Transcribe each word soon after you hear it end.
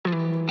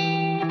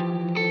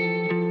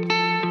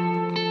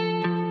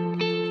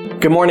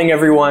Good morning,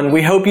 everyone.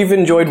 We hope you've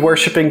enjoyed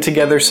worshiping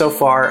together so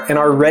far and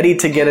are ready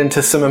to get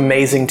into some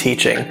amazing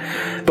teaching.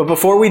 But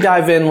before we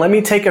dive in, let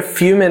me take a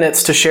few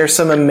minutes to share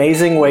some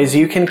amazing ways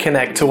you can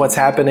connect to what's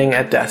happening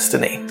at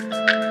Destiny.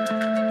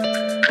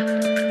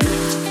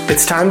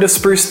 It's time to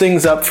spruce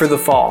things up for the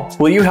fall.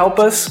 Will you help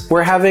us?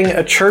 We're having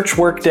a church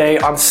work day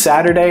on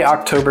Saturday,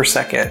 October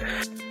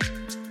 2nd.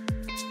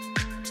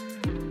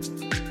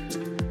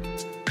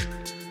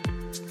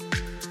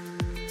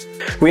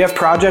 We have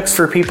projects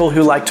for people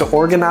who like to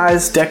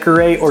organize,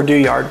 decorate, or do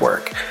yard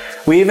work.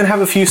 We even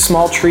have a few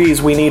small trees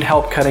we need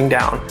help cutting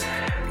down.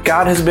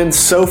 God has been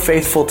so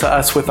faithful to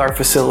us with our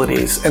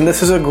facilities, and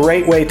this is a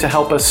great way to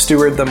help us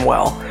steward them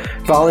well.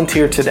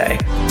 Volunteer today.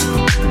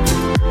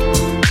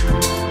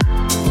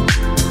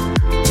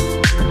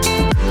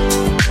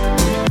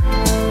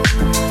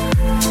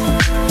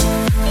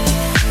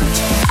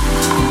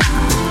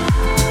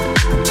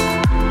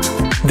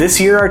 This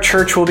year, our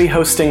church will be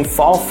hosting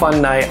Fall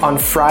Fun Night on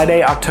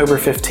Friday, October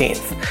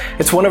 15th.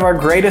 It's one of our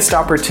greatest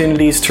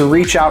opportunities to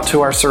reach out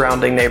to our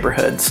surrounding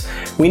neighborhoods.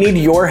 We need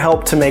your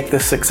help to make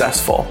this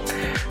successful.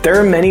 There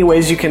are many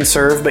ways you can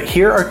serve, but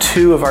here are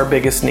two of our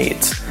biggest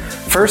needs.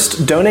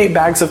 First, donate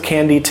bags of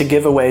candy to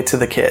give away to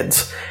the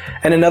kids.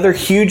 And another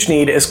huge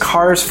need is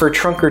cars for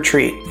Trunk or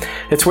Treat.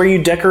 It's where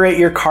you decorate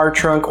your car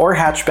trunk or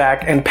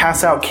hatchback and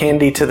pass out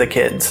candy to the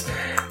kids.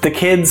 The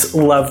kids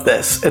love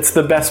this. It's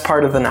the best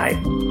part of the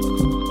night.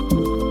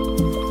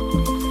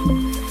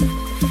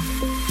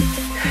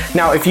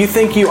 Now, if you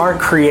think you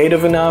aren't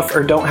creative enough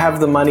or don't have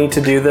the money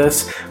to do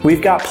this,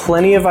 we've got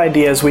plenty of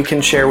ideas we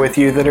can share with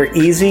you that are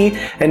easy,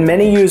 and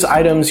many use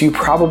items you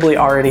probably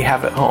already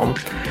have at home.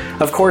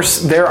 Of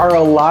course, there are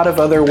a lot of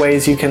other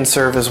ways you can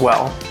serve as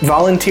well.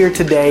 Volunteer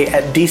today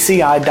at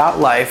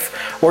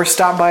dci.life or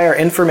stop by our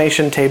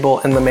information table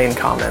in the main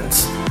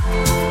comments.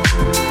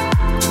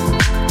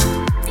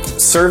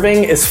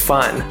 Serving is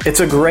fun.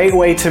 It's a great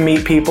way to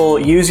meet people,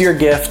 use your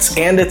gifts,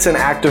 and it's an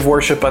act of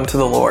worship unto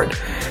the Lord.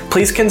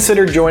 Please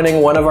consider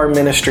joining one of our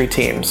ministry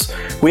teams.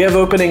 We have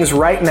openings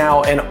right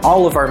now in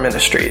all of our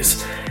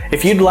ministries.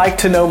 If you'd like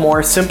to know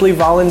more, simply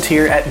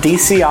volunteer at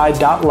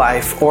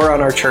dci.life or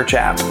on our church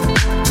app.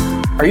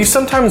 Are you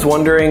sometimes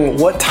wondering,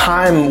 what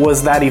time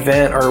was that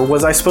event, or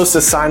was I supposed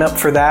to sign up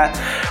for that,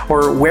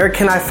 or where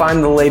can I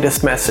find the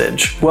latest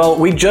message? Well,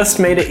 we just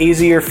made it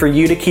easier for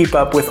you to keep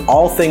up with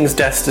all things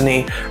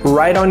Destiny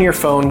right on your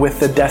phone with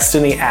the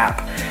Destiny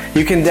app.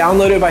 You can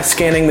download it by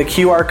scanning the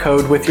QR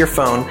code with your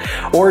phone,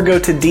 or go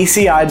to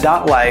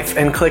dci.life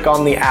and click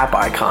on the app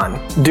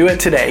icon. Do it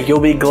today. You'll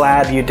be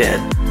glad you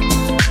did.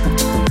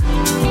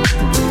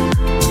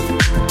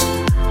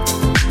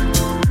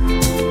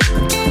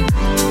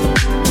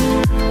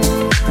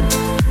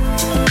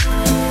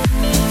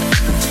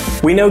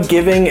 We know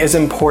giving is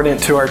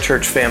important to our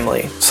church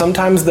family.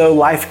 Sometimes, though,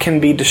 life can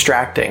be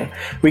distracting.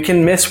 We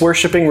can miss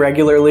worshiping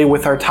regularly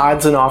with our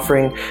tithes and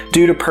offering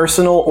due to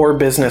personal or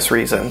business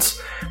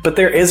reasons. But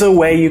there is a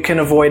way you can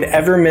avoid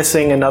ever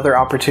missing another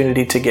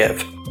opportunity to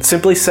give.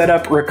 Simply set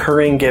up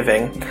recurring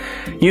giving.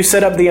 You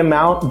set up the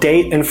amount,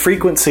 date, and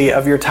frequency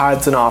of your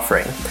tithes and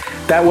offering.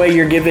 That way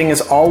your giving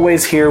is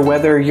always here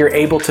whether you're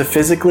able to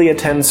physically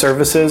attend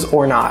services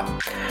or not.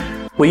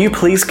 Will you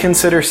please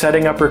consider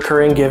setting up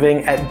recurring giving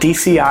at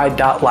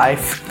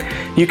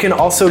dci.life? You can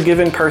also give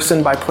in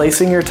person by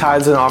placing your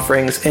tithes and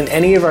offerings in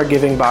any of our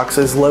giving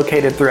boxes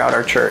located throughout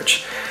our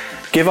church.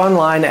 Give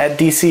online at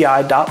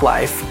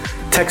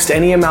dci.life, text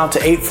any amount to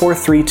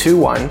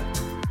 84321,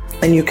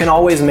 and you can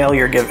always mail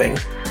your giving.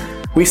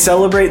 We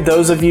celebrate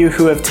those of you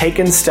who have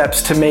taken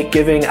steps to make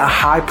giving a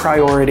high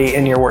priority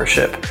in your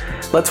worship.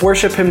 Let's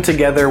worship Him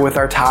together with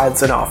our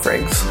tithes and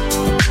offerings.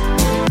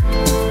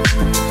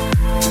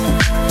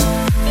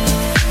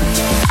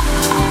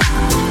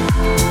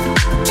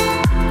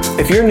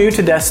 If you're new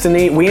to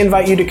Destiny, we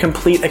invite you to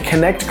complete a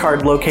Connect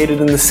card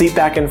located in the seat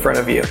back in front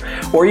of you,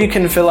 or you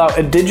can fill out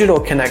a digital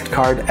Connect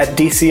card at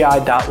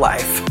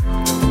dci.life.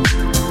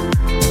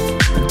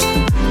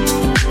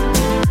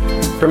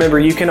 Remember,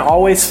 you can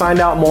always find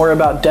out more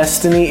about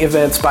Destiny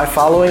events by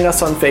following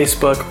us on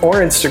Facebook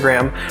or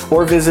Instagram,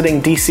 or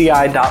visiting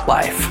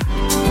dci.life.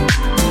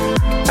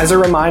 As a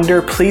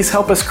reminder, please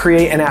help us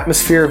create an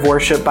atmosphere of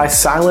worship by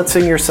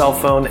silencing your cell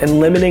phone and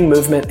limiting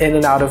movement in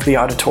and out of the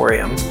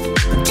auditorium.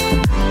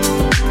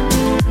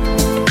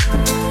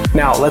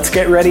 Now, let's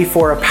get ready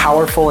for a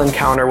powerful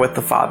encounter with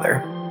the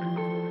Father.